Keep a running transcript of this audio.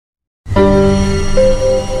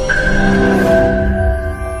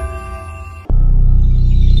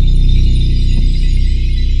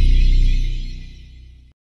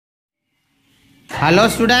Hello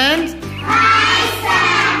students. Hi sir.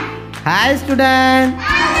 Hi students.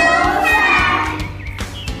 Hello sir.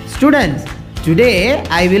 Students, today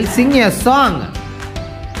I will sing a song.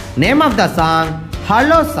 Name of the song,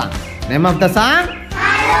 Hello Song. Name of the song?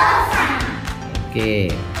 Hello sir.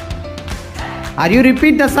 Okay. Are you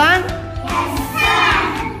repeat the song? Yes sir.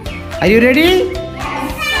 Are you ready?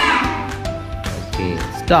 Yes sir. Okay,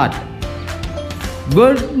 start.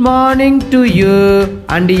 Good morning to you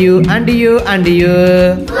and you and you and you.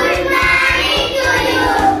 Good morning to you.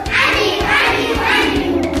 And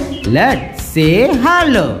you. Let's say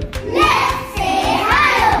hello. Let's say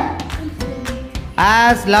hello.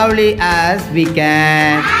 As lovely as we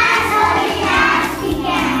can. As lovely as we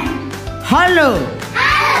can. Hello.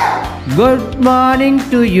 Hello. Good morning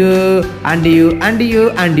to you and you and you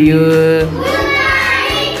and you. Good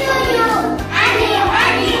morning to you. And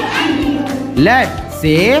you. Let's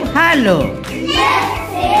say hello. Let's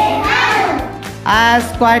say hello. As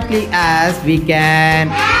quietly as we can.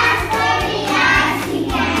 As lovely as we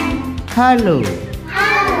can. Hello.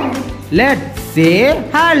 Hello. Let's say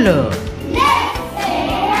hello. Let's say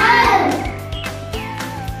hello.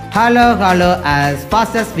 Hello, hello as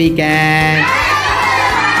fast as we can.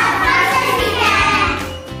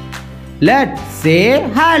 Let's say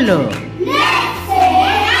hello. Let's say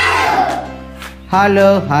hello.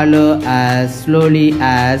 Hello, hello as slowly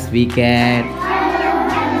as we can.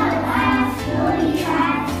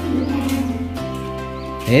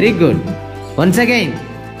 Very good. Once again,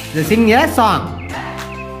 sing a song.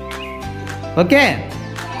 Okay?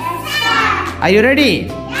 Are you ready?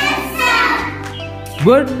 Yes, sir.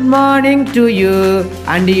 Good morning to you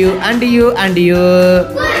and you and you and you.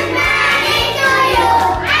 Good morning to you.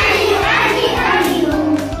 And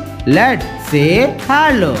you. Let's say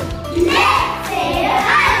hello. Let's say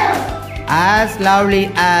hello. As lovely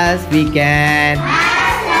as we can.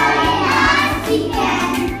 As lovely as we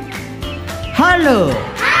can. Hello.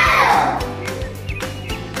 Hello.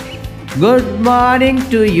 Good morning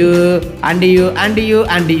to you and you and you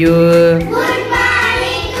and you. Good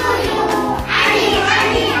morning to you. And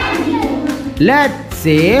you. Let's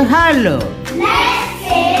say hello. Let's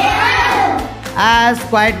say hello. As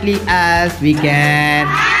quietly as we can.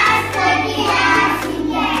 As lovely as we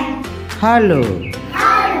can. Hello.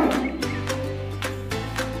 Hello.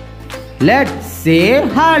 Let's say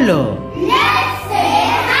hello. Let's say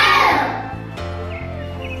hello.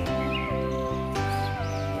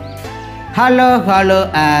 Hello, hello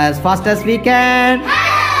as fast as we can.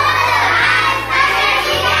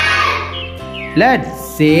 Let's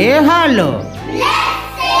say hello.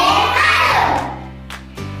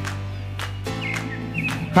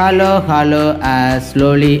 Hello, hello as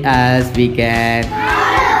slowly as we can.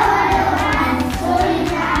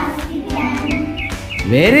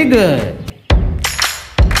 Very good.